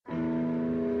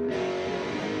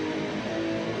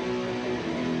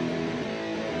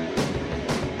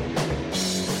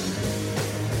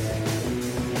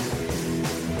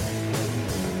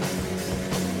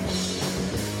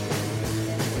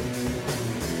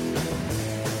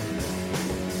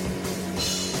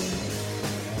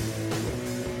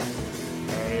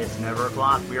Never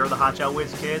o'clock. We are the Hotshot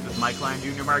Whiz Kids with Mike Klein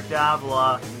Jr., Mark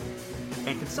Davila.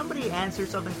 And can somebody answer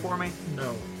something for me?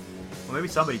 No. Well, maybe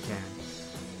somebody can.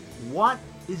 What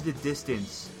is the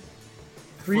distance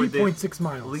 3.6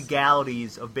 miles.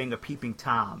 Legalities of being a peeping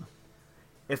Tom?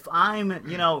 If I'm,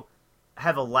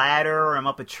 have a ladder or I'm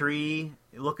up a tree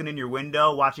looking in your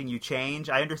window watching you change,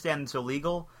 I understand it's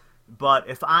illegal. But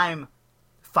if I'm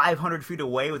 500 feet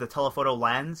away with a telephoto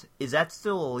lens, is that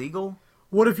still illegal?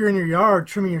 What if you're in your yard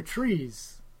trimming your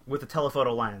trees? With a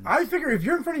telephoto lens. I figure if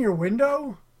you're in front of your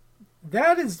window,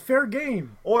 that is fair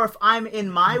game. Or if I'm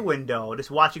in my window just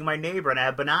watching my neighbor and I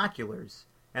have binoculars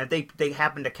and they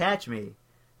happen to catch me,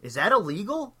 is that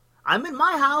illegal? I'm in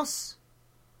my house.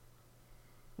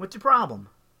 What's your problem?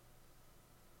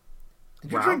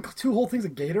 Did you drink 2 whole things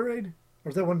of Gatorade? Or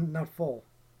is that one not full?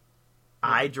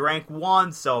 I drank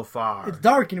 1 so far. It's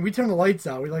dark and we turn the lights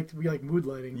out. We like mood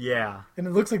lighting. Yeah. And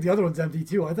it looks like the other one's empty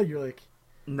too. I thought you were like...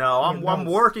 No, I'm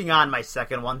working on my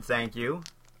second one, thank you.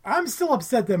 I'm still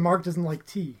upset that Mark doesn't like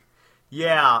tea.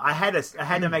 Yeah, I had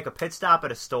to make a pit stop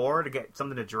at a store to get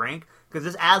something to drink because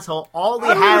this asshole all he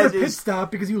I has made a pit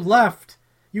stop because you left.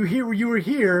 You were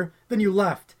here, then you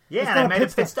left. Yeah, and I made a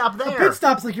pit stop there. A pit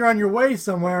stop's like you're on your way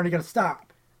somewhere and you got to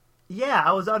stop. Yeah,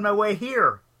 I was on my way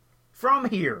here, from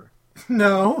here.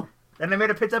 No. And I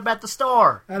made a pit stop at the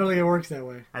store. I don't think it works that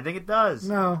way. I think it does.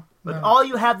 No. But all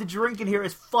you have to drink in here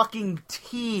is fucking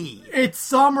tea. It's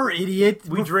summer, idiot.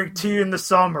 We drink tea in the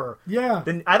summer. Yeah.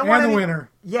 Then I don't want want the winter.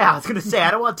 Yeah, I was gonna say I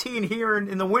don't want tea in here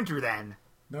in the winter. Then.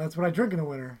 No, that's what I drink in the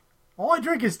winter. All I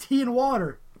drink is tea and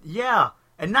water. Yeah,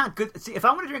 and not good. See, if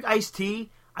I want to drink iced tea,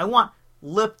 I want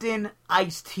Lipton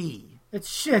iced tea. It's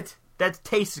shit. That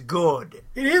tastes good.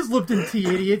 It is Lipton tea,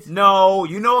 idiot. No,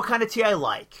 you know what kind of tea I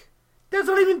like. That's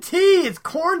not even tea. It's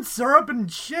corn syrup and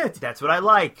shit. That's what I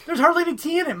like. There's hardly any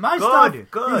tea in it. My stuff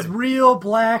is real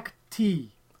black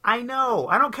tea. I know.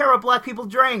 I don't care what black people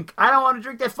drink. I don't want to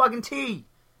drink that fucking tea.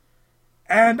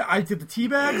 And I get the tea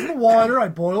bags in the water. I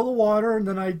boil the water, and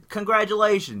then I...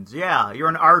 Congratulations. Yeah, you're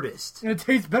an artist. And it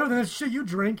tastes better than the shit you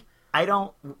drink. I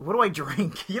don't... What do I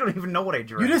drink? You don't even know what I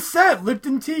drink. You just said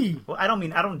Lipton tea. Well, I don't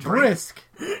drink... Brisk.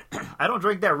 I don't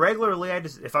drink that regularly.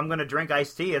 If I'm going to drink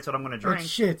iced tea, that's what I'm going to drink. That's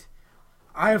shit.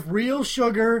 I have real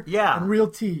sugar and real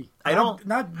tea.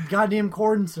 Not goddamn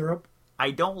corn syrup.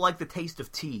 I don't like the taste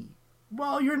of tea.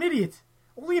 Well, you're an idiot.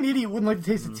 Only an idiot wouldn't like the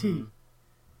taste of tea.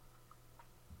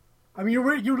 I mean,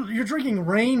 you're drinking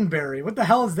rainberry. What the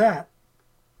hell is that?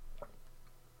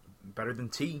 Better than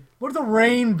tea. What is a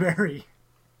rainberry?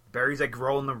 Berries that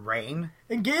grow in the rain.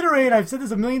 And Gatorade, I've said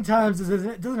this a million times,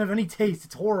 it doesn't have any taste.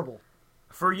 It's horrible.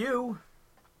 For you.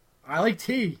 I like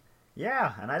tea.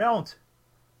 Yeah, and I don't.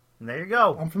 And there you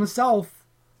go. I'm from the South.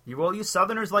 You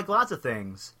Southerners like lots of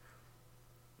things.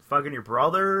 Fucking your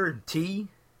brother, tea.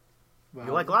 Well,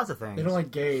 you like lots of things. They don't like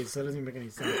gays, so it doesn't even make any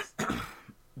sense.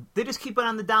 They just keep it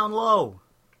on the down low.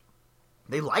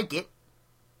 They like it.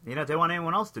 They don't want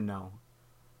anyone else to know.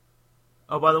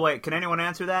 Oh, by the way, can anyone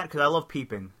answer that? Because I love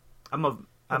peeping. I'm a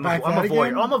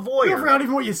voyeur. I'm a voyeur. You forgot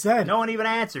even what you said. No one even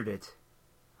answered it.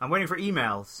 I'm waiting for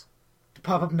emails. To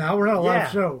pop up now? We're not a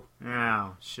live show.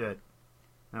 Oh, shit.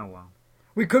 Oh, well.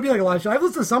 We could be like a live show. I've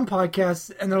listened to some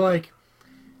podcasts, and they're like...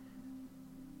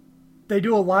 They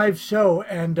do a live show,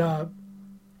 and...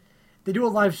 They do a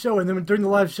live show, and then during the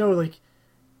live show, like...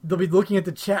 They'll be looking at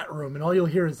the chat room, and all you'll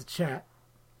hear is the chat.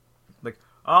 Like,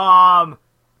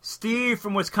 Steve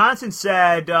from Wisconsin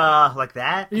said, like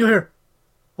that. And you'll hear,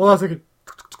 hold on a second.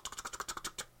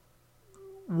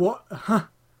 What? Huh?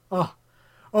 Oh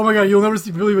my God, you'll never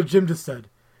believe what Jim just said.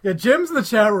 Yeah, Jim's in the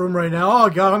chat room right now. Oh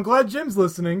God, I'm glad Jim's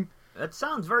listening. That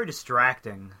sounds very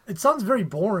distracting. It sounds very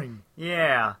boring.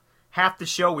 Yeah. Half the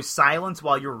show is silence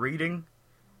while you're reading.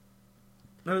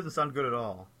 That doesn't sound good at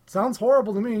all. Sounds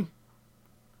horrible to me.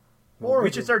 Well,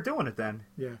 we should start doing it then.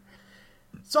 Yeah.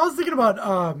 So I was thinking about,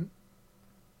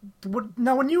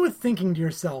 now when you were thinking to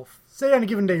yourself, say on a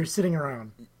given day you're sitting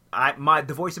around.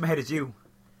 The voice in my head is you.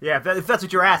 Yeah, if that's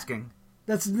what you're asking.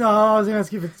 I was going to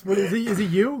ask you if is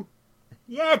it you?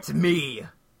 Yeah, it's me.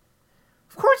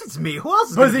 Of course it's me. Who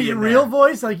else is But is it your real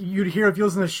voice? Like you'd hear if you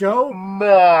listen to the show?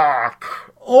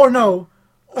 Mark. Or no.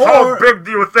 How big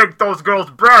do you think those girls'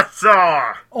 breasts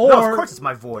are? No, of course it's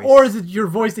my voice. Or is it your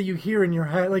voice that you hear in your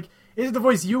head? Like, is it the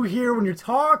voice you hear when you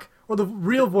talk, or the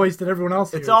real voice that everyone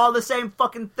else hears? It's all the same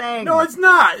fucking thing. No, it's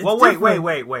not. It's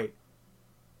wait.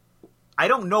 I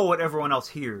don't know what everyone else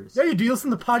hears. Yeah, you do. You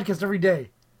listen to the podcast every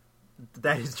day.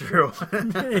 That is true.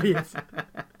 Idiots.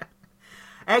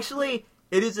 Actually,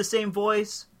 it is the same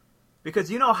voice.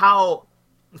 Because you know how,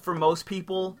 for most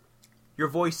people, your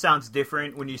voice sounds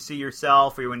different when you see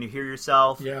yourself or when you hear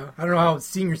yourself. Yeah, I don't know how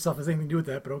seeing yourself has anything to do with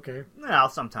that, but okay. Well,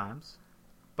 sometimes.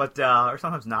 But, or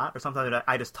sometimes not, or sometimes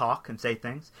I just talk and say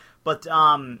things. But,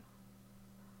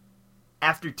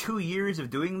 after 2 years of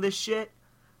doing this shit,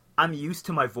 I'm used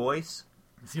to my voice.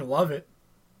 So you love it.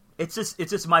 It's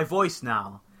just my voice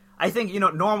now. I think,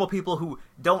 normal people who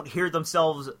don't hear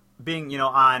themselves being,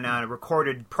 on a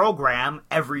recorded program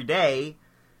every day,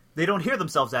 they don't hear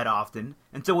themselves that often.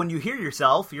 And so when you hear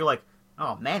yourself, you're like,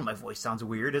 oh man, my voice sounds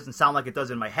weird. It doesn't sound like it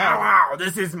does in my head. Wow,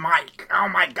 this is Mike. Oh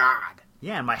my god.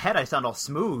 Yeah, in my head I sound all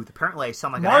smooth. Apparently I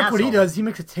sound like Mark, an asshole. what he does, he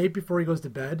makes a tape before he goes to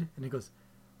bed, and he goes,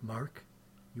 Mark,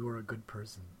 you are a good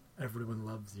person. Everyone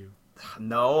loves you.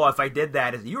 No, if I did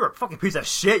that, you're a fucking piece of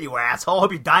shit, you asshole. I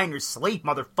hope you die in your sleep,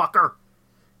 motherfucker.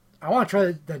 I want to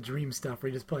try that dream stuff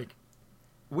where you just like...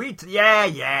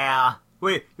 Yeah.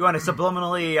 Wait, you want to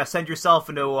subliminally send yourself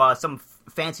into some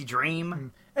fancy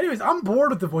dream? Anyways, I'm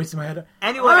bored with the voice in my head.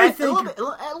 Anyway,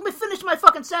 let me finish my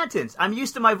fucking sentence. I'm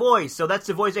used to my voice, so that's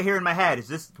the voice I hear in my head. Is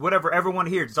this whatever everyone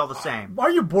hears? It's all the same.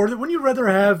 Are you bored? Wouldn't you rather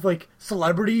have like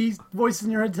celebrity voices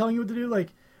in your head telling you what to do, like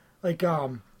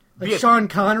Sean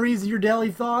Connery's your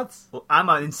daily thoughts? Well, I'm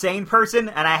an insane person,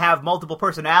 and I have multiple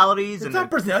personalities. It's not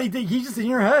personality. He's just in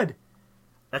your head.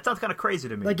 That sounds kind of crazy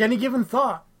to me. Like any given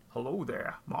thought. Hello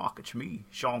there, Mark. It's me,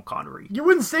 Sean Connery. You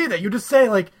wouldn't say that. You'd just say,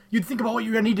 like, you'd think about what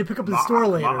you're going to need to pick up in the store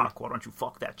later. Mark, why don't you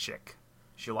fuck that chick?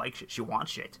 She likes it. She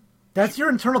wants it. That's your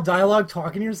internal dialogue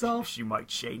talking to yourself? She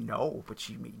might say no, but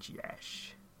she means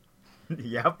yes.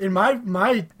 Yep. And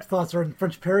my thoughts are in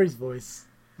French Perry's voice.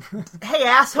 Hey,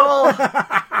 asshole!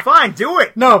 Fine, do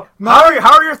it! No. How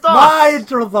are your thoughts? My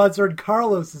internal thoughts are in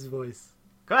Carlos's voice.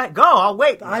 Go ahead, go. I'll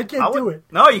wait. I can't do it.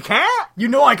 No, you can't? You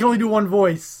know I can only do one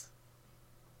voice.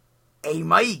 Hey,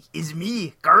 Mike, it's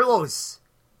me, Carlos.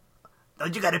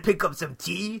 Don't you gotta pick up some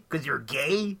tea because you're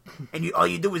gay? And all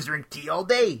you do is drink tea all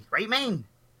day, right, man?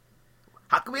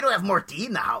 How come we don't have more tea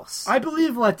in the house? I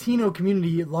believe Latino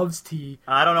community loves tea.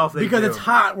 I don't know if they because do. It's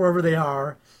hot wherever they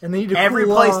are. And they need to Every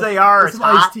cool place off. they are, it's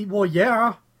hot. Tea. Well,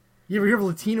 yeah. You ever hear of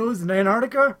Latinos in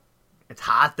Antarctica? It's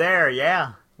hot there,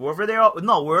 yeah. Wherever they are.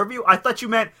 No, wherever you... I thought you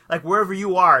meant, like, wherever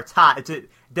you are, it's hot. It's a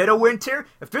dead of winter.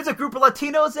 If there's a group of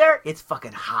Latinos there, it's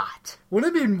fucking hot.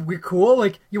 Wouldn't it be cool?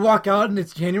 Like, you walk out and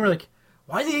it's January, like,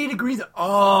 why is it 80 degrees?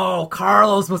 Oh,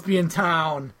 Carlos must be in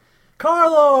town.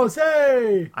 Carlos,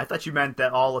 hey! I thought you meant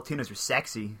that all Latinos were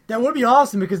sexy. That would be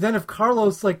awesome, because then if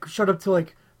Carlos, like, showed up to,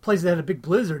 like, places that had a big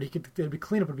blizzard, it'd be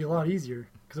cleanup would be a lot easier,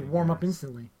 because it'd warm up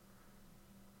instantly.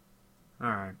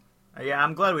 Alright. Yeah,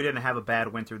 I'm glad we didn't have a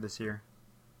bad winter this year.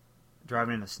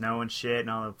 Driving in the snow and shit and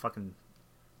all the fucking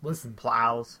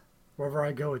plows. Wherever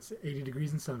I go, it's 80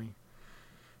 degrees and sunny.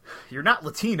 You're not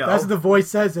Latino. That's what the voice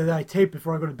says that I tape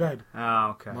before I go to bed.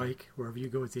 Oh, okay. Mike, wherever you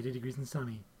go, it's 80 degrees and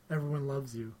sunny. Everyone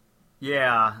loves you.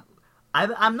 Yeah.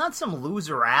 I'm not some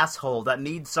loser asshole that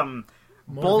needs some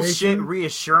motivation? bullshit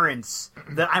reassurance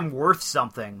that I'm worth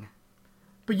something.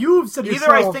 But you've said yourself...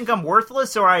 Either I think I'm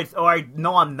worthless or I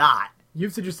know I'm not.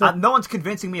 You've said yourself... no one's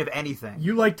convincing me of anything.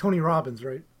 You like Tony Robbins,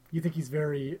 right? You think he's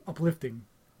very uplifting.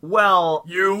 Well...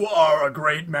 You are a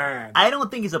great man. I don't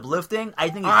think he's uplifting. I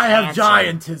think he's I have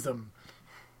handsome. giantism.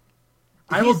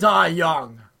 I will die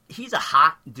young. He's a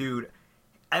hot dude.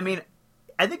 I mean,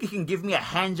 I think he can give me a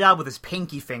hand job with his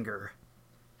pinky finger.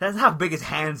 That's how big his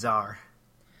hands are.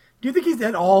 Do you think he's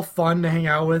at all fun to hang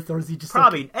out with, or is he just...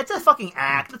 Probably. Like... It's a fucking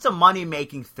act. It's a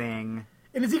money-making thing.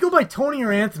 And does he go by Tony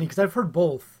or Anthony? Because I've heard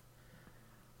both.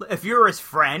 If you're his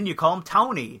friend, you call him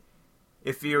Tony.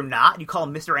 If you're not, you call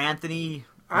him Mr. Anthony.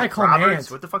 I call Roberts. him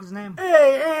Ant. What the fuck is his name?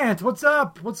 Hey, Ant, what's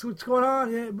up? What's going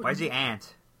on? Yeah, why is he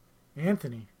Ant?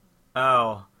 Anthony.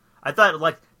 Oh. I thought,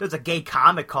 like, there's a gay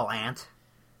comic called Ant.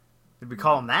 Did we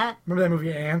call him that? Remember that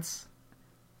movie, Ants?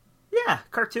 Yeah,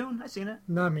 cartoon. I've seen it.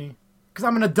 Not me. Because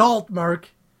I'm an adult, Mark.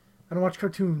 I don't watch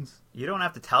cartoons. You don't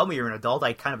have to tell me you're an adult.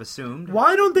 I kind of assumed.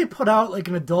 Why don't they put out, like,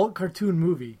 an adult cartoon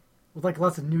movie? With, like,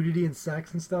 lots of nudity and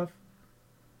sex and stuff?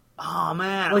 Oh,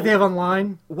 man. Like they have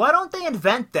online? Why don't they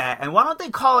invent that? And why don't they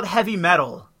call it heavy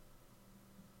metal?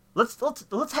 Let's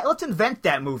invent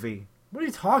that movie. What are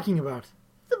you talking about?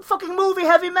 The fucking movie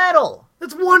Heavy Metal.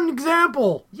 That's one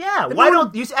example. Yeah, why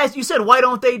don't you? As you said, why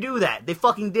don't they do that? They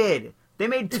fucking did. They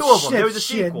made two of them. There was a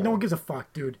sequel. No one gives a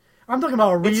fuck, dude. I'm talking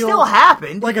about a real... It still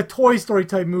happened. Like a Toy Story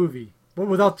type movie, but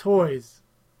without toys.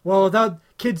 Well, without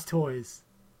kids' toys.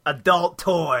 Adult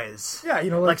toys. Yeah, you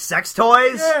know, like sex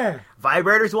toys. Yeah.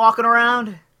 Vibrators walking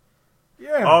around.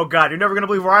 Yeah. Oh God, you're never gonna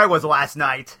believe where I was last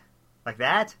night. Like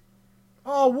that.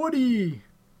 Oh, Woody.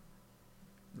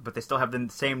 But they still have the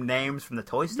same names from the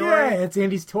Toy Story? Yeah, it's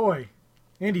Andy's toy.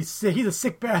 Andy's sick. He's a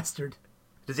sick bastard.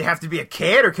 Does he have to be a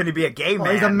kid, or can he be a gay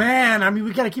man? He's a man. I mean,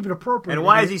 we gotta keep it appropriate. And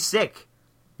why is he sick?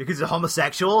 Because he's a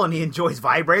homosexual and he enjoys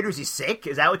vibrators? He's sick?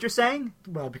 Is that what you're saying?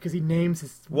 Well, because he names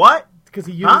his... What? Because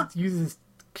he uses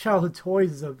childhood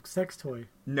toys as a sex toy.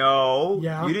 No.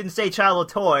 Yeah. You didn't say childhood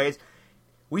toys.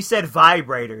 We said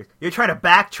vibrators. You're trying to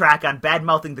backtrack on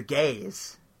bad-mouthing the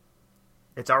gays.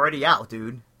 It's already out,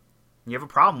 dude. You have a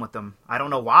problem with them. I don't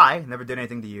know why. Never did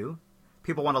anything to you.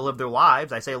 People want to live their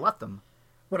lives. I say let them.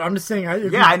 But I'm just saying...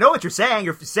 I know what you're saying.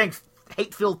 You're saying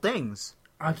hate-filled things.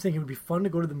 I'm saying it would be fun to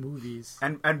go to the movies.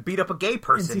 And beat up a gay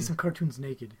person. And see some cartoons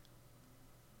naked.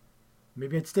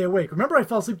 Maybe I'd stay awake. Remember I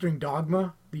fell asleep during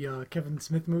Dogma, the Kevin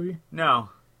Smith movie? No.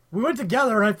 We went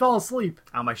together and I fell asleep.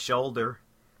 On my shoulder.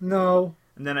 No.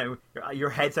 And then your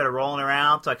head started rolling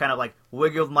around, so I kind of like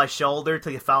wiggled my shoulder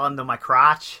till you fell into my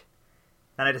crotch.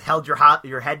 And I just held your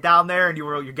head down there, and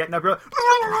you're getting up. You're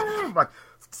like,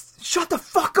 shut the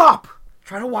fuck up!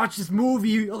 Try to watch this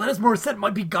movie. Alanis Morissette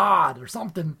might be God or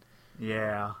something.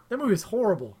 Yeah. That movie was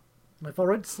horrible. And I fell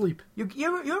right to sleep. You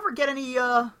ever get any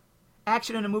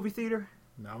action in a movie theater?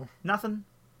 No. Nothing?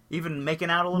 Even making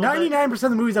out a little bit? 99% of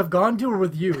the movies I've gone to are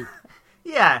with you.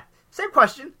 Yeah. Same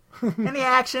question. Any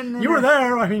action? You were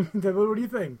there. I mean, what do you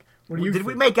think? Did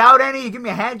we make out any? You give me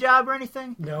a hand job or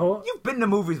anything? No. You've been to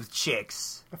movies with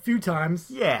chicks. A few times.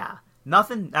 Yeah.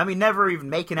 Nothing? I mean, never even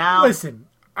making out? Listen,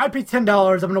 I pay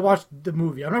 $10. I'm going to watch the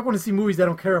movie. I'm not going to see movies I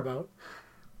don't care about.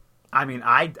 I mean,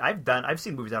 I've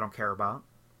seen movies I don't care about.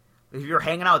 If you're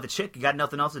hanging out with a chick, you got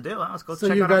nothing else to do. Let's go check out a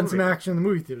movie. So you've gotten some action in the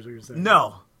movie theaters, what you're saying?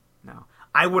 No.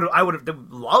 I would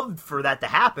have loved for that to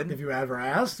happen. Have you ever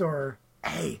asked, or...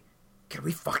 Hey, can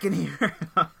we fucking hear?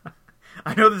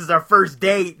 I know this is our first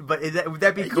date, but would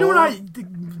that be cool? You know what? The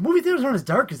movie theaters aren't as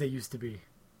dark as they used to be.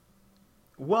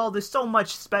 Well, there's so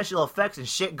much special effects and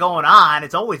shit going on.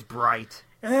 It's always bright.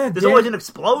 There's always an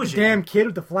explosion. The damn kid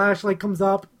with the flashlight comes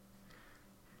up.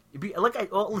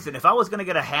 Listen, if I was going to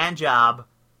get a hand job,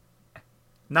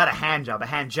 not a hand job, a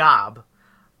hand job,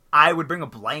 I would bring a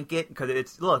blanket, because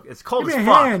it's cold as fuck. Give me a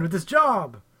hand with this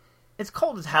job. It's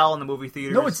cold as hell in the movie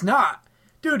theaters. No, it's not.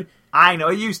 Dude. I know,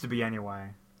 it used to be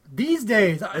anyway. These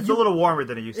days... It's a little warmer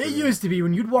than it used to be. It used to be.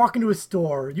 When you'd walk into a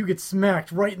store, you get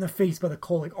smacked right in the face by the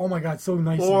cold. Like, oh my god, so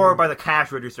nice. Or by the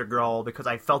cash register girl, because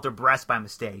I felt her breast by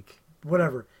mistake.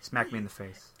 Whatever. Smacked me in the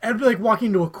face. It'd be like walking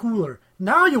into a cooler.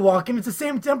 Now you walk in, it's the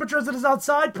same temperature as it is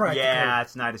outside, practically. Yeah,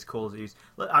 it's not as cool as it used.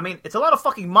 I mean, it's a lot of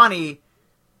fucking money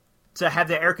to have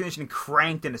the air conditioning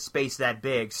cranked in a space that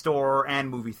big, store and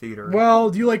movie theater.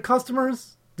 Well, do you like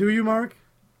customers? Do you, Mark?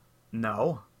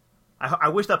 No. I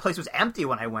wish that place was empty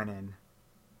when I went in.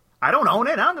 I don't own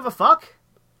it. I don't give a fuck.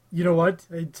 You know what?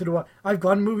 So do I. I've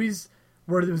gone to movies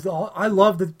where it was all... I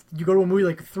love that you go to a movie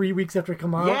like 3 weeks after it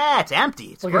come out. Yeah, it's empty.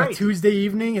 It's like great. on a Tuesday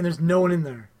evening and there's no one in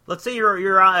there. Let's say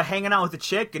you're hanging out with a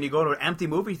chick and you go to an empty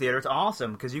movie theater. It's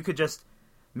awesome because you could just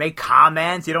make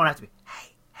comments. You don't have to be,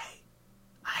 hey,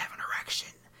 I have an erection.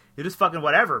 You're just fucking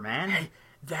whatever, man. Hey,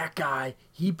 that guy,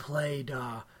 he played...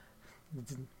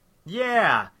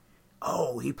 Yeah.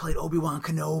 Oh, he played Obi-Wan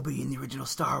Kenobi in the original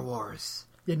Star Wars.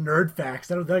 Yeah, nerd facts.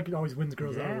 That always wins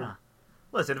girls over. Yeah.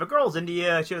 Listen, if a girl's into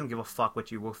you, she doesn't give a fuck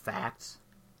what you with facts.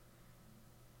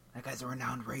 That guy's a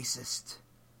renowned racist.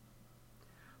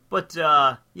 But,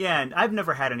 yeah, I've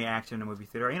never had any action in a movie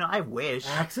theater. You know, I wish.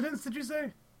 Accidents, did you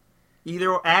say?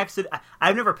 Either accident.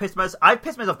 I've never pissed myself. I've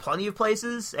pissed myself plenty of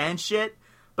places and shit,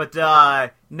 but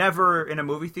never in a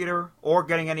movie theater or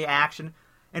getting any action.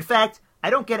 In fact,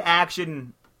 I don't get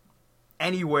action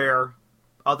anywhere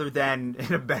other than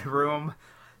in a bedroom.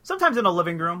 Sometimes in a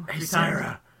living room. Hey,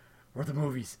 Sarah, we're at the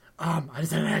movies. I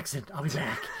just had an accident. I'll be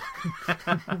back.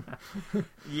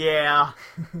 Yeah.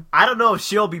 I don't know if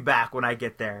she'll be back when I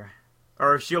get there.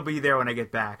 Or if she'll be there when I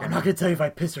get back. I'm not going to tell you if I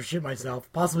piss or shit myself.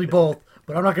 Possibly both.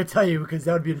 But I'm not going to tell you because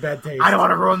that would be in bad taste. I don't want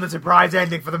to ruin the surprise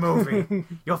ending for the movie.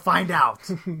 You'll find out.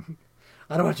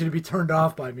 I don't want you to be turned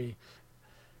off by me.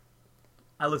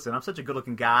 Listen, I'm such a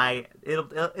good-looking guy. It'll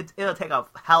take a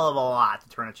hell of a lot to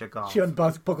turn a chick off. She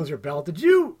unbuckles your belt. Did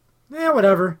you? Yeah,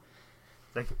 whatever.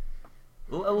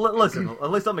 Listen,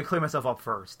 at least let me clean myself up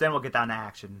first. Then we'll get down to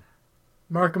action.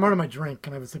 Mark, I'm out of my drink.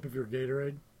 Can I have a sip of your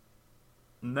Gatorade?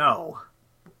 No.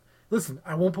 Listen,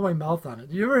 I won't put my mouth on it.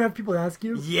 Do you ever have people ask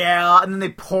you? Yeah, and then they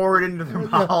pour it into their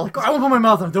mouth. Like, I won't put my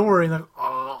mouth on it. Don't worry. And,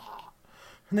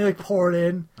 and they pour it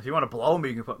in. If you want to blow me,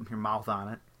 you can put your mouth on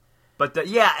it. But,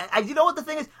 yeah, you know what the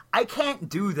thing is? I can't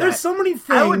do that. There's so many things.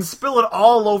 I would spill it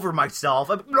all over myself.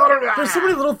 There's so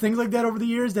many little things like that over the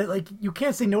years that, like, you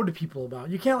can't say no to people about.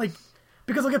 You can't, like,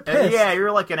 because they'll get pissed. Yeah,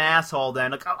 you're like an asshole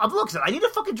then. Like, look, I need a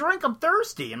fucking drink. I'm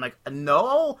thirsty. I'm like,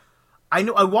 no. I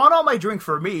want all my drink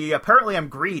for me. Apparently I'm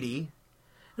greedy.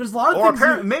 There's a lot of or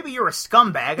things. Maybe you're a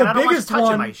scumbag and I don't want you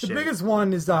touching my shit. The biggest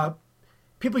one is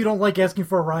people you don't like asking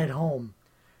for a ride home.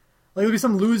 Like, there'll be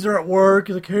some loser at work.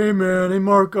 He's like, hey, man, hey,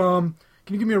 Mark, can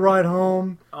you give me a ride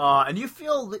home? And you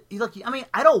feel, like, I mean,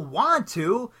 I don't want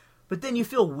to, but then you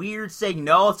feel weird saying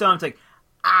no. So it's like,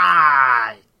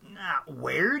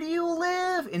 where do you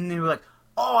live? And then you're like,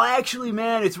 oh, actually,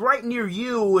 man, it's right near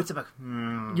you. It's like,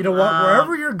 you know what?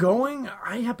 Wherever you're going,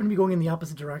 I happen to be going in the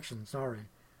opposite direction. Sorry.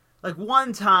 Like,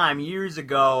 one time, years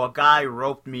ago, a guy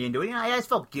roped me into it. You know, I just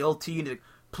felt guilty. And he's like,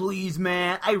 please,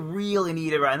 man, I really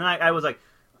need it. And then I was like,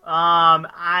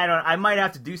 I might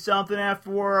have to do something after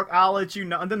work. I'll let you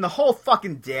know. And then the whole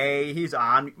fucking day, he's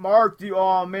on me. Mark, do you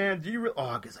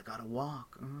I guess I gotta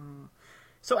walk.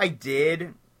 So I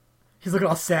did. He's looking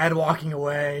all sad walking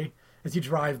away as you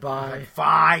drive by. Like,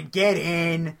 fine, get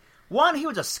in. One, he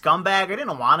was a scumbag. I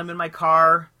didn't want him in my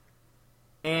car.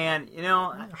 And, you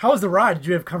know... How was the ride? Did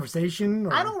you have conversation?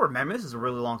 Or? I don't remember. This is a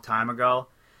really long time ago.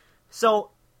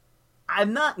 So,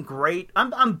 I'm not great.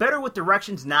 I'm better with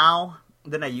directions now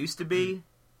than I used to be.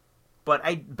 But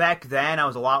back then, I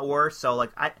was a lot worse. So,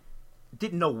 like, I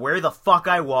didn't know where the fuck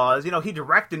I was. You know, he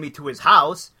directed me to his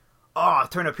house. Oh,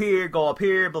 turn up here, go up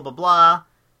here, blah, blah, blah.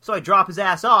 So I drop his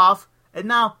ass off. And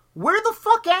now, where the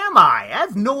fuck am I? I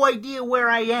have no idea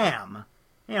where I am.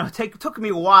 You know, it took me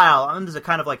a while. I'm just a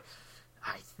kind of like...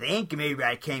 I think maybe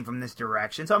I came from this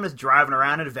direction. So I'm just driving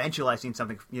around, and eventually I seen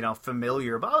something, you know,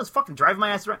 familiar. But I was fucking driving my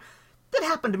ass around. That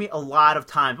happened to me a lot of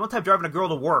times. One time driving a girl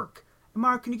to work.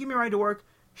 Mark, can you give me a ride to work?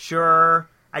 Sure.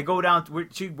 I go down,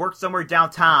 she works somewhere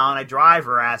downtown. I drive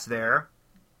her ass there.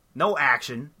 No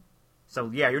action. So,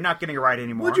 yeah, you're not getting a ride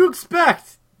anymore. What'd you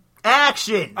expect?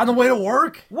 Action! On the way to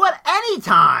work? What?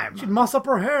 Anytime! She'd muss up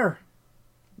her hair.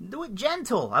 Do it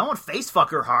gentle. I don't want to face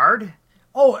fuck her hard.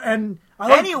 Oh, and...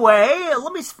 Anyway,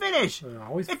 let me finish.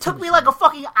 It took me like a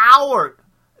fucking hour.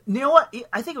 You know what?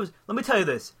 I think it was... Let me tell you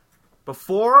this.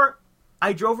 Before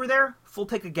I drove her there, full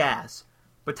tank of gas.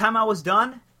 By the time I was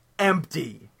done,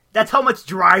 empty. That's how much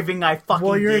driving I fucking did.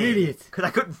 Well, you're an idiot. Because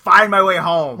I couldn't find my way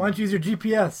home. Why don't you use your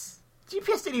GPS?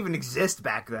 GPS didn't even exist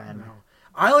back then. No.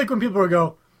 I like when people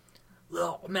go,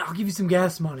 oh, man, I'll give you some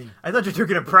gas money. I thought you took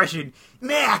an impression.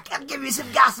 Mac, I'll give you some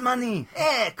gas money.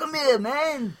 Hey, come here,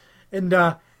 man. And,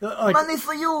 money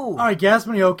for you. All right, gas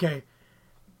money, okay.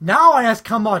 Now I ask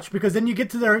how much, because then you get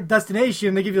to their destination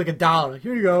and they give you like $1.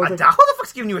 Here you go. $1? Who the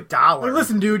fuck's giving you $1? Like,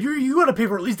 listen, dude, you got to pay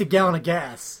for at least a gallon of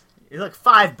gas. It's like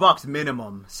 $5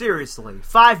 minimum. Seriously,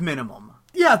 $5 minimum.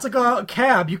 Yeah, it's like a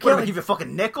cab. You can't give you a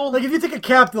fucking nickel. Like if you take a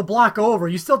cab to the block over,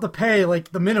 you still have to pay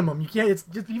like the minimum. You can't. It's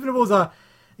just even if it was a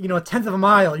tenth of a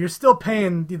mile, you're still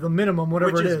paying the minimum,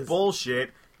 whatever it is. Which is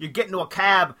bullshit. You get into a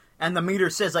cab and the meter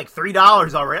says like $3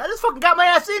 already. I just fucking got my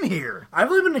ass in here. I've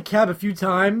only been in a cab a few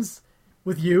times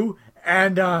with you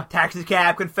and taxi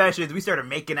cab confessions. We started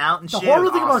making out and shit. The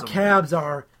horrible thing about cabs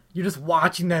are you're just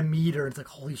watching that meter. It's like,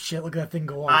 holy shit, look at that thing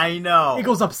go up. I know. It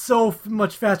goes up so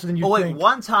much faster than you think.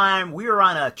 One time we were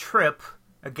on a trip,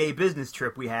 a gay business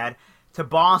trip we had, to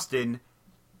Boston.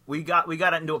 We got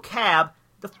into a cab.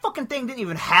 The fucking thing didn't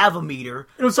even have a meter.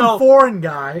 It was some foreign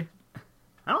guy.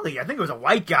 I think it was a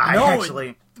white guy,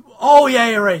 actually. Oh, yeah,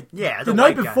 you're right. Yeah, the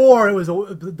night before, it was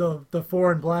the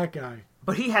foreign black guy.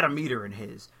 But he had a meter in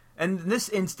his. And in this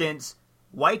instance,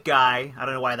 white guy, I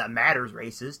don't know why that matters,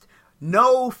 racist,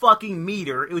 no fucking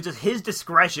meter. It was just his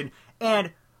discretion.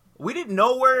 And we didn't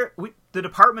know where... we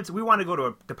wanted to go to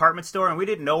a department store, and we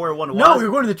didn't know where one was. No, we were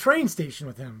going to the train station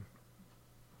with him.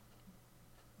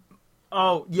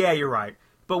 Oh, yeah, you're right.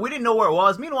 But we didn't know where it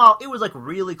was. Meanwhile, it was like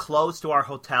really close to our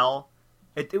hotel.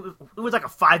 It was like a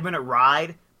 5-minute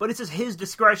ride. But it's just his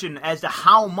discretion as to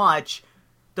how much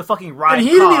the fucking ride And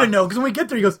he didn't even know, because when we get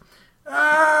there, he goes...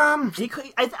 I'm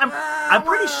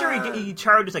pretty sure he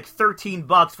charged us like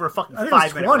 $13 for a fucking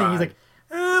 5-minute 20. ride. He's like,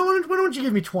 why don't you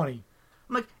give me 20?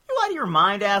 I'm like, you out of your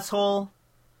mind, asshole?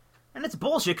 And it's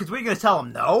bullshit, because we're going to tell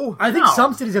him no? I think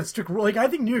some cities have strict rules. Like, I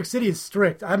think New York City is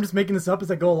strict. I'm just making this up as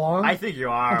I go along. I think you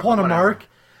are. I'm pulling a mark.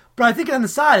 But I think on the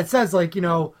side it says, like,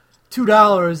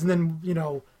 $2 and then,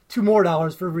 $2 more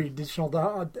for every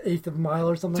additional eighth of a mile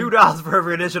or something. $2 for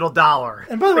every additional $1.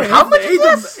 And by the way, how much is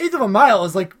this? Eighth of a mile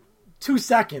is like 2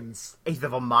 seconds. Eighth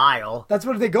of a mile? That's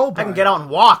what they go by. I can get out and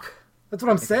walk. That's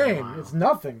what I'm saying. It's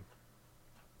nothing.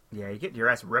 Yeah, you get your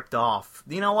ass ripped off.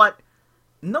 You know what?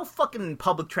 No fucking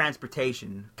public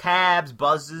transportation. Cabs,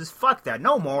 buses, fuck that.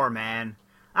 No more, man.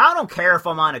 I don't care if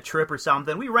I'm on a trip or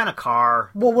something. We rent a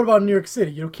car. Well, what about New York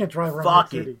City? You can't drive around New York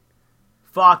City.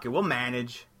 Fuck it. We'll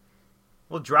manage.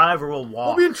 We'll drive or we'll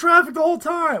walk. We'll be in traffic the whole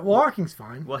time. Walking's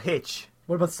fine. We'll hitch.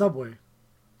 What about subway?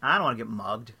 I don't want to get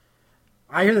mugged.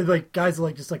 I hear that like guys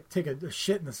like just like take a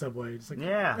shit in the subway. It's like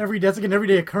Yeah. that's like an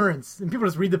everyday occurrence, and people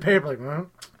just read the paper like,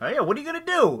 well, Oh, yeah, what are you gonna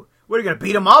do? What, are you gonna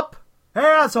beat him up? Hey,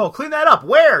 asshole, clean that up.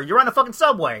 Where? You're on the fucking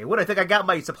subway. What, I think I got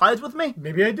my supplies with me?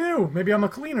 maybe I do. Maybe I'm a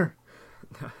cleaner.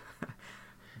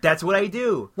 That's what I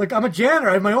do. Like I'm a janitor.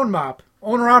 I have my own mop,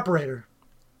 owner operator.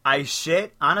 I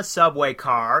shit on a subway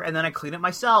car, and then I clean it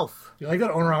myself. You like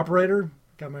that owner operator?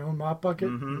 Got my own mop bucket.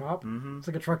 Mop. It's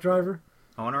like a truck driver.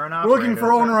 Owner and We're operator. looking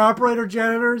for owner operator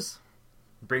janitors.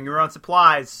 Bring your own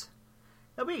supplies.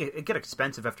 It get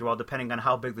expensive after a while, depending on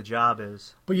how big the job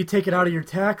is. But you take it out of your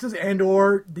taxes, and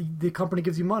or the company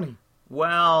gives you money.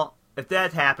 Well, if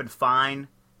that happened, fine.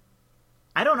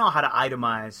 I don't know how to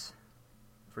itemize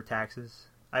for taxes.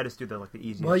 I just do the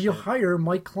easiest Well, you shit. hire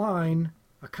Mike Klein,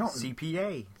 accountant.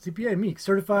 CPA. Me,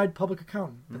 certified public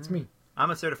accountant. That's me.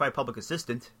 I'm a certified public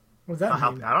assistant. What does that I'll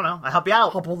help. mean? I don't know. I help you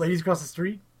out. Help old ladies across the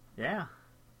street? Yeah.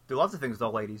 Do lots of things with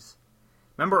old ladies.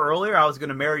 Remember earlier I was going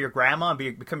to marry your grandma and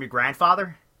become your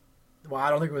grandfather? Well, I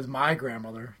don't think it was my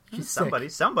grandmother. She's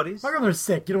sick. Somebody's. My grandmother's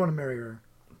sick. You don't want to marry her.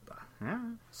 Yeah.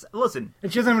 Listen.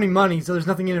 And she doesn't have any money, so there's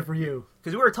nothing in it for you.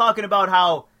 Because we were talking about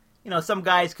how, some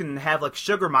guys can have,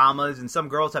 sugar mamas and some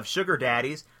girls have sugar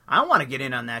daddies. I don't want to get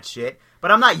in on that shit.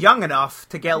 But I'm not young enough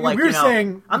to get,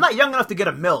 saying... I'm not young enough to get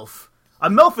a MILF. A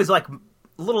MILF is, a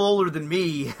little older than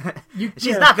me.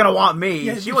 She's not going to want me.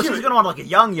 Yeah, she's going to want, a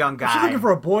young guy. If she's looking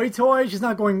for a boy toy, she's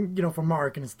not going, for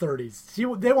Mark in his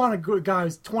 30s. They want a good guy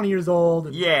who's 20 years old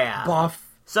and buff.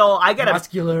 So I gotta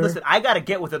muscular. Listen. I gotta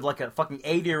get with it like a fucking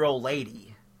 80-year-old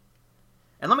lady.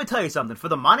 And let me tell you something. For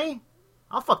the money,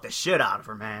 I'll fuck the shit out of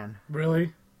her, man.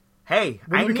 Really? Hey,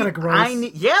 Wouldn't it be kind of gross?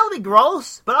 it'll be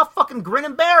gross, but I'll fucking grin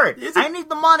and bear it. I need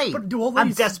the money. But do old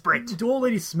ladies, I'm desperate. Do old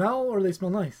ladies smell, or do they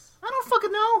smell nice? I don't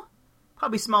fucking know.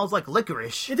 Probably smells like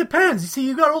licorice. It depends. You see,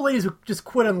 you got old ladies who just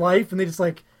quit on life, and they just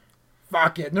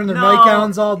fuck it. And they're in their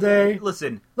nightgowns all day.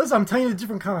 Listen, I'm telling you the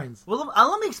different kinds. Well,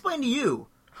 let me explain to you.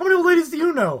 How many old ladies do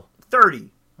you know? 30.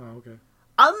 Oh, okay.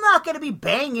 I'm not gonna be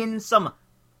banging some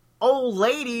old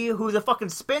lady who's a fucking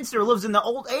spinster who lives in the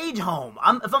old age home.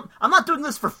 I'm not doing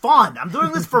this for fun. I'm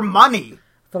doing this for money.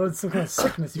 I thought it was some kind of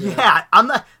sickness. You Yeah, I'm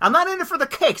not in it for the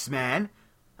kicks, man.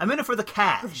 I'm in it for the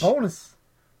cash. That's bonus.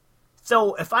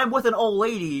 So if I'm with an old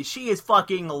lady, she is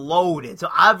fucking loaded. So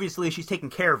obviously she's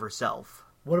taking care of herself.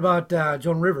 What about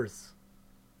Joan Rivers?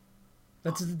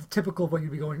 That's typical of what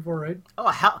you'd be going for, right? Oh,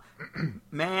 hell.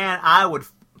 Man, I would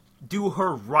do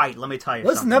her right, let me tell you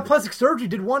Listen, something. that plastic surgery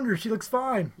did wonders. She looks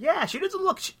fine. Yeah, she doesn't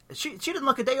look... She didn't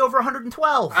look a day over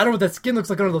 112. I don't know what that skin looks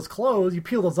like under those clothes. You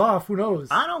peel those off, who knows?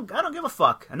 I don't give a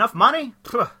fuck. Enough money?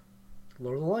 Pugh.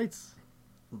 Lower the lights.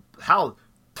 Hell,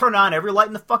 turn on every light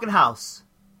in the fucking house.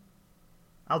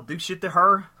 I'll do shit to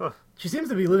her. Ugh. She seems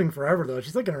to be living forever, though.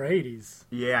 She's like in her 80s.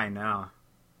 Yeah, I know.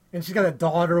 And she's got a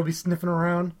daughter who'll be sniffing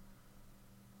around.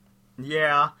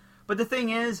 Yeah, but the thing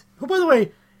is... Who, by the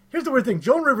way, here's the weird thing.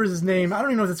 Joan Rivers' name, I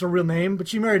don't even know if that's her real name, but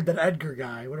she married that Edgar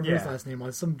guy, whatever his last name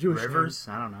was. Some Jewish Rivers?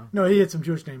 name. I don't know. No, he had some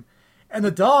Jewish name. And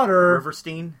the daughter...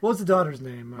 Riverstein? What was the daughter's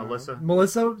name? Melissa.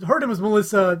 Melissa? Her name was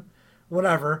Melissa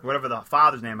whatever. Whatever the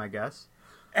father's name, I guess.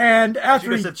 And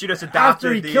after she just adopted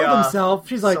after he killed himself,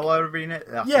 she's like... Celebrity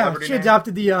she name?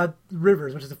 adopted the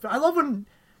Rivers, which is... I love when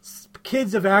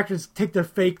kids of actors take their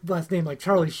fake last name, like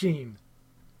Charlie Sheen.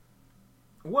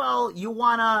 Well, you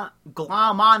want to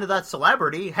glom onto that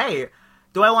celebrity. Hey,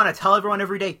 do I want to tell everyone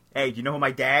every day, hey, do you know who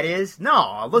my dad is?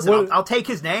 No, listen, I'll take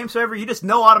his name so you just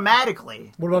know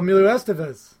automatically. What about Emilio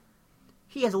Estevez?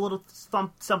 He has a little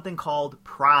something called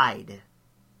pride.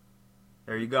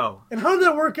 There you go. And how did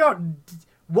that work out?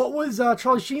 What was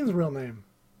Charlie Sheen's real name?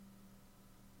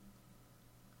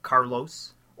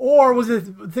 Carlos. Or was it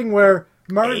a thing where...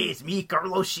 Hey, it's me,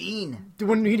 Carlos Sheen.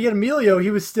 When he had Emilio,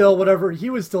 he was still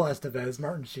Estevez,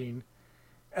 Martin Sheen.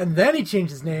 And then he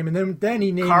changed his name, and then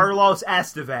he named... Carlos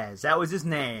Estevez. That was his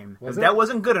name. That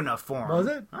wasn't good enough for him. Was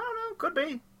it? I don't know. Could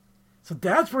be. So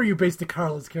that's where you based the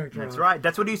Carlos character on. That's right.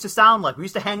 That's what he used to sound like. We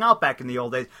used to hang out back in the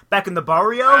old days. Back in the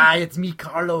barrio. Ah, it's me,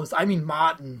 Carlos. I mean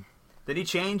Martin. Did he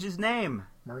change his name?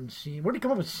 Martin Sheen. Where did he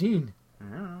come up with Sheen? I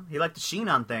don't know. He liked to sheen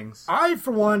on things. I,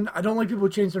 for one, I don't like people who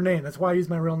change their name. That's why I use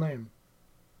my real name.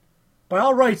 By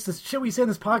all rights, the shit we say in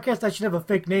this podcast, I should have a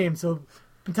fake name so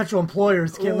potential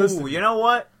employers can't listen. You know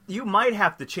what? You might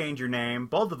have to change your name.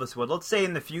 Both of us would. Let's say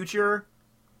in the future,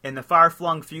 in the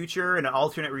far-flung future, in an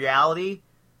alternate reality,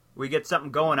 we get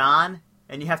something going on,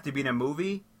 and you have to be in a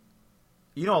movie.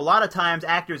 You know, a lot of times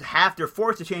actors they're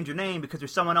forced to change their name because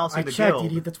there's someone else in the guild.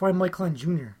 Idiot. That's why I'm Mike Klein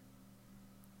Jr.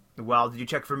 Well, did you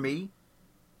check for me?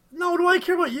 No, do I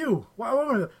care about you?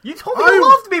 You told me you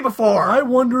loved me before! I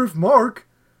wonder if Mark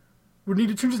would need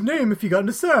to change his name if he got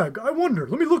into SAG. I wonder.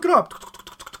 Let me look it up.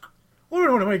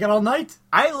 What, you got all night?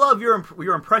 I love your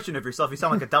impression of yourself. You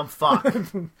sound like a dumb fuck.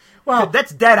 Well,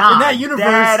 that's dead on. In that universe,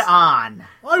 dead on.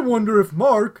 I wonder if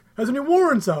Mark has any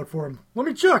warrants out for him. Let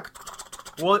me check.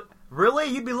 Well, really?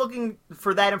 You'd be looking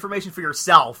for that information for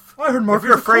yourself. I heard Mark. If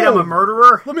you're afraid I'm a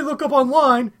murderer. Let me look up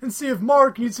online and see if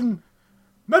Mark needs some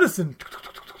medicine.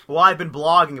 Well, I've been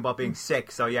blogging about being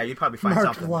sick, so yeah, you'd probably find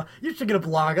something. You should get a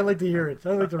blog. I'd like to hear it.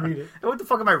 I'd like to read it. What the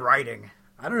fuck am I writing?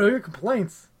 I don't know. Your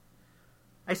complaints.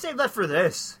 I saved that for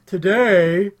this.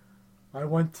 Today, I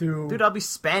went to... Dude, I'll be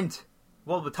spent.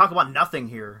 Well, we talk about nothing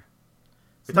here.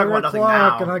 We It's talk about nothing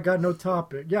now. and I got no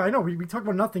topic. Yeah, I know. We talk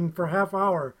about nothing for a half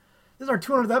hour. This is our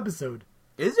 200th episode.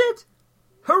 Is it?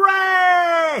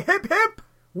 Hooray! Hip hip!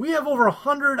 We have over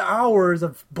 100 hours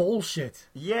of bullshit.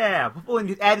 Yeah. Well,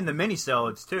 you add in the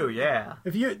minisodes, too, yeah.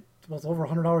 Well, it's over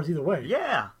 100 hours either way.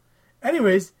 Yeah.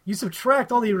 Anyways, you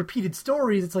subtract all the repeated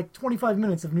stories, it's like 25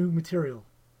 minutes of new material.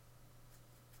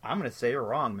 I'm going to say you're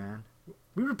wrong, man.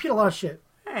 We repeat a lot of shit.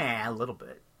 A little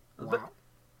bit. Wow. But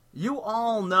you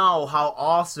all know how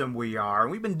awesome we are,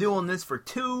 and we've been doing this for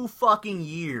 2 fucking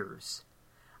years.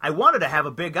 I wanted to have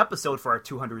a big episode for our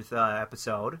 200th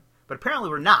episode, but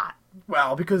apparently we're not.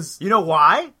 Well, because... You know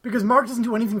why? Because Mark doesn't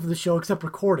do anything for the show except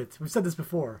record it. We've said this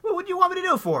before. Well, what do you want me to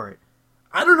do for it?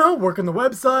 I don't know. Work on the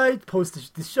website, post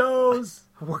the shows.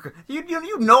 You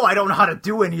know I don't know how to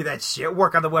do any of that shit.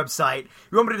 Work on the website.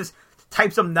 You want me to just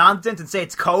type some nonsense and say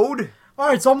it's code?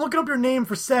 Alright, so I'm looking up your name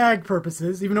for SAG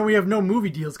purposes, even though we have no movie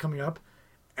deals coming up.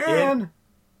 And...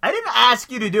 I didn't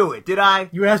ask you to do it, did I?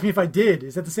 You asked me if I did.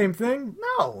 Is that the same thing?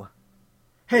 No.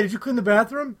 Hey, did you clean the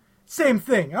bathroom? Same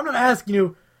thing. I'm not asking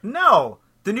you... No.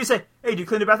 Didn't you say, hey, did you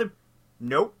clean the bathroom?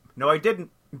 Nope. No, I didn't.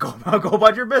 Go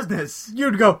about your business.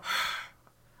 You'd go,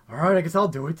 alright, I guess I'll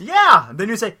do it. Yeah. And then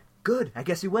you say, good, I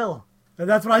guess you will. And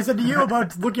that's what I said to you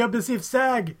about looking up to see if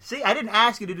SAG... See, I didn't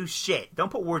ask you to do shit.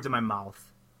 Don't put words in my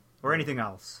mouth. Or anything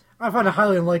else. I find it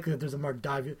highly unlikely that there's a Mark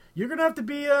Davila. You're going to have to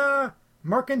be,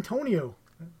 Mark Antonio.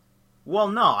 Well,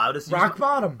 no, I'll just Rock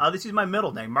bottom. I'll just use my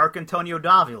middle name, Mark Antonio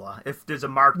Davila, if there's a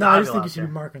Mark No, Davila. I just think you should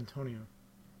be Mark Antonio.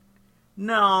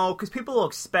 No, because people will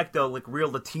expect a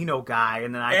real Latino guy,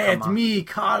 and then I come It's up. me,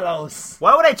 Carlos.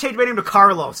 Why would I change my name to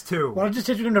Carlos, too? Why don't you just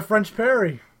change your name to French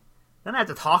Perry? Then I have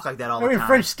to talk like that all the time.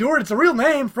 French Stewart. It's a real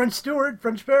name. French Stewart,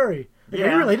 French Perry. Like,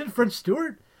 Are you related to French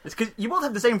Stewart? It's because you both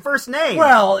have the same first name.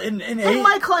 Well, I'm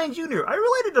Mike Klein Jr. Are you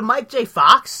related to Mike J.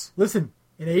 Fox? Listen,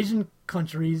 in Asian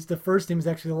countries, the first name is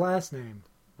actually the last name.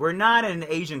 We're not in an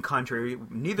Asian country.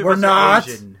 Neither We're of us not. are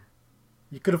Asian.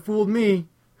 You could have fooled me.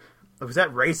 Was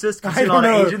that racist? I Seeing don't all the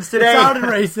know. Asians today? It sounded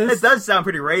racist. It does sound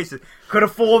pretty racist. Could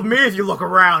have fooled me if you look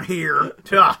around here.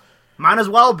 Tuh. Might as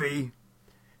well be.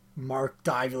 Mark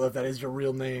Davila, if that is your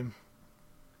real name.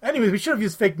 Anyways, we should have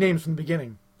used fake names from the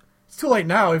beginning. It's too late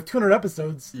now. We have 200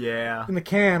 episodes Yeah. in the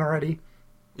can already.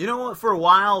 You know what? For a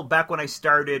while, back when I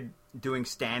started doing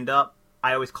stand-up,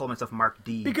 I always called myself Mark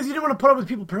D. Because you didn't want to put up with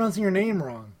people pronouncing your name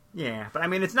wrong. Yeah, but I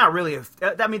mean, it's not really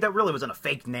that really wasn't a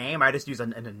fake name. I just used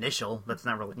an initial. That's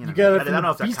not really, You got it I from don't know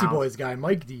the if that Beastie counts. Boys guy,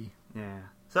 Mike D. Yeah.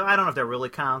 So I don't know if that really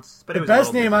counts. But it The was best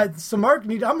a little name, different. Mark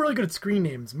needed, I'm really good at screen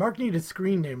names. Mark needed a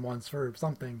screen name once for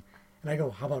something. And I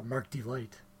go, how about Mark D.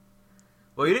 Light?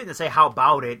 Well, you didn't say how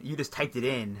about it. You just typed it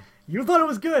in. You thought it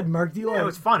was good, Mark D. Light. Yeah, it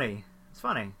was funny. It's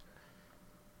funny.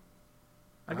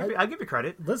 I'll give you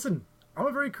credit. Listen, I'm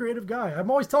a very creative guy.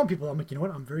 I'm always telling people, I'm like, you know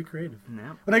what? I'm very creative.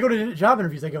 Yeah. When I go to job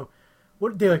interviews, I go,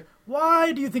 what? They're like,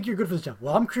 why do you think you're good for this job?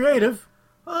 Well, I'm creative.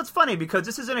 Well, that's funny because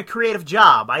this isn't a creative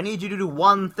job. I need you to do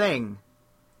one thing.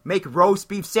 Make roast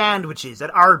beef sandwiches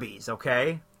at Arby's,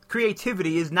 okay?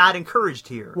 Creativity is not encouraged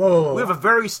here. Whoa. We have a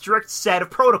very strict set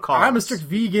of protocols. I'm a strict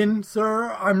vegan,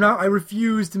 sir. I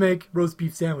refuse to make roast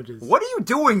beef sandwiches. What are you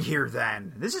doing here,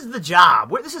 then? This is the job.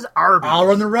 This is Arby's. I'll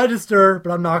run the register,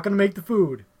 but I'm not going to make the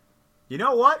food. You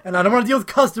know what? And I don't want to deal with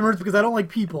customers because I don't like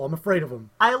people. I'm afraid of them.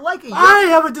 I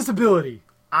have a disability.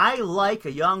 I like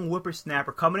a young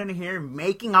whippersnapper coming in here and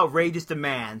making outrageous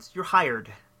demands. You're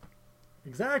hired.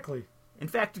 Exactly. In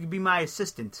fact, you could be my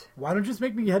assistant. Why don't you just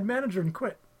make me head manager and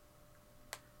quit?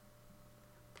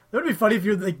 That would be funny if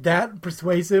you're like that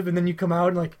persuasive and then you come out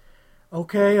and like,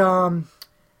 okay,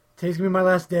 today's gonna be my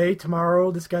last day.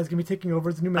 Tomorrow, this guy's gonna be taking over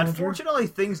as the new manager. Unfortunately,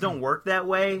 things don't work that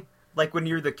way. Like when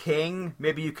you're the king,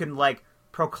 maybe you can like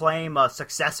proclaim a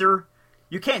successor.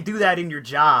 You can't do that in your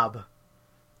job.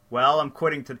 Well, I'm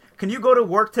quitting. Can you go to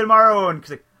work tomorrow? And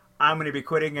like, I'm gonna be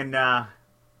quitting, and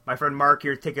my friend Mark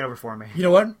here is taking over for me. You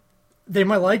know what? They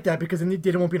might like that because then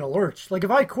they won't be in a lurch. Like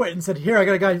if I quit and said, "Here, I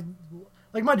got a guy."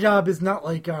 Like my job is not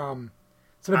like some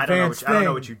advanced thing. I don't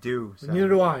know what you do. So. Neither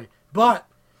do I. But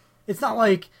it's not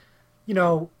like,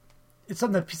 it's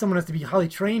something that someone has to be highly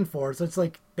trained for. So it's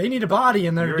like They need a body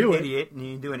in there You're to do an it. idiot, and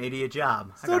you do an idiot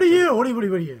job. So do you. What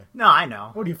are you? No, I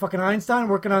know. What are you, fucking Einstein,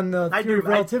 working on the theory of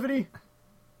relativity?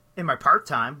 In my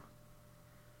part-time.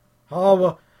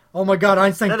 Oh my God,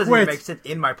 Einstein That quit. doesn't even make sense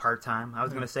in my part-time. I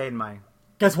was going to say in my...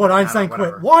 Guess what? Einstein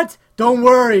quit. What? Don't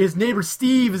worry. His neighbor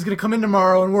Steve is going to come in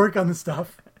tomorrow and work on the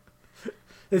stuff.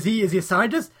 Is he a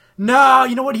scientist? No,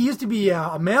 you know what? He used to be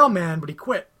a mailman, but he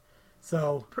quit.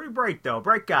 So pretty bright, though.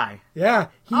 Bright guy. Yeah.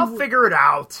 I'll figure it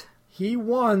out. He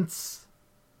once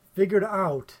figured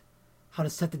out how to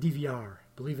set the DVR,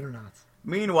 believe it or not.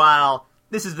 Meanwhile,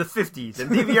 this is the 50s, and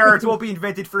DVRs won't be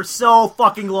invented for so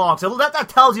fucking long. So that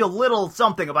tells you a little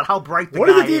something about how bright the guy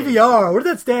is. What is a DVR? What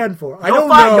does that stand for? I don't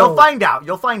know. You'll find out.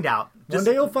 One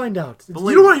day you'll find out. You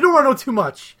Believe don't want to know too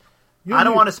much. I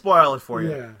don't want to spoil it for you.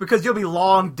 Yeah. Because you'll be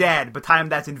long dead by the time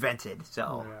that's invented.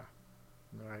 So.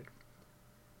 Yeah. All right.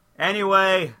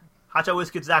 Anyway,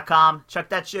 HotshotWhizKids.com. Check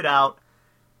that shit out.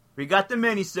 We got the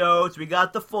mini-sodes. We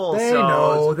got the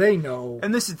full-sodes. They know.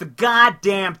 And this is the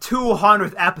goddamn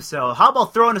 200th episode. How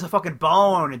about throwing us a fucking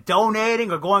bone and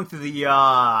donating or going through the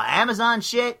Amazon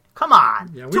shit? Come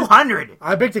on. Yeah, 200.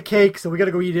 I baked a cake, so we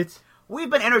gotta go eat it. We've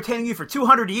been entertaining you for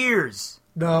 200 years.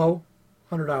 No.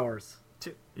 100 hours.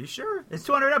 You sure? It's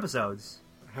 200 episodes.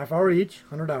 Half hour each,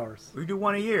 100 hours. We do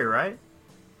one a year, right?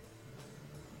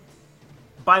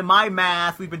 By my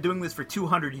math, we've been doing this for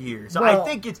 200 years. So I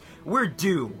think we're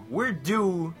due. We're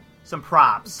due some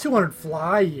props. 200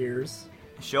 fly years.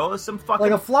 Show us some fucking...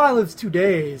 Like a fly lives 2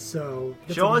 days, so...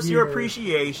 Show us your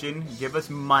appreciation. Give us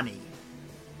money.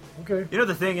 Okay. You know,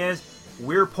 the thing is,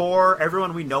 we're poor.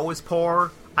 Everyone we know is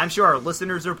poor. I'm sure our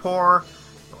listeners are poor.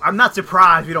 I'm not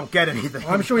surprised we don't get anything.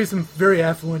 I'm sure we have some very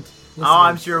affluent listeners. Oh,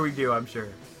 I'm sure we do. I'm sure.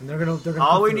 And they're gonna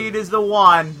all we need is the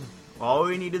one. All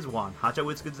we need is one.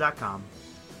 HotshotWhizKids.com.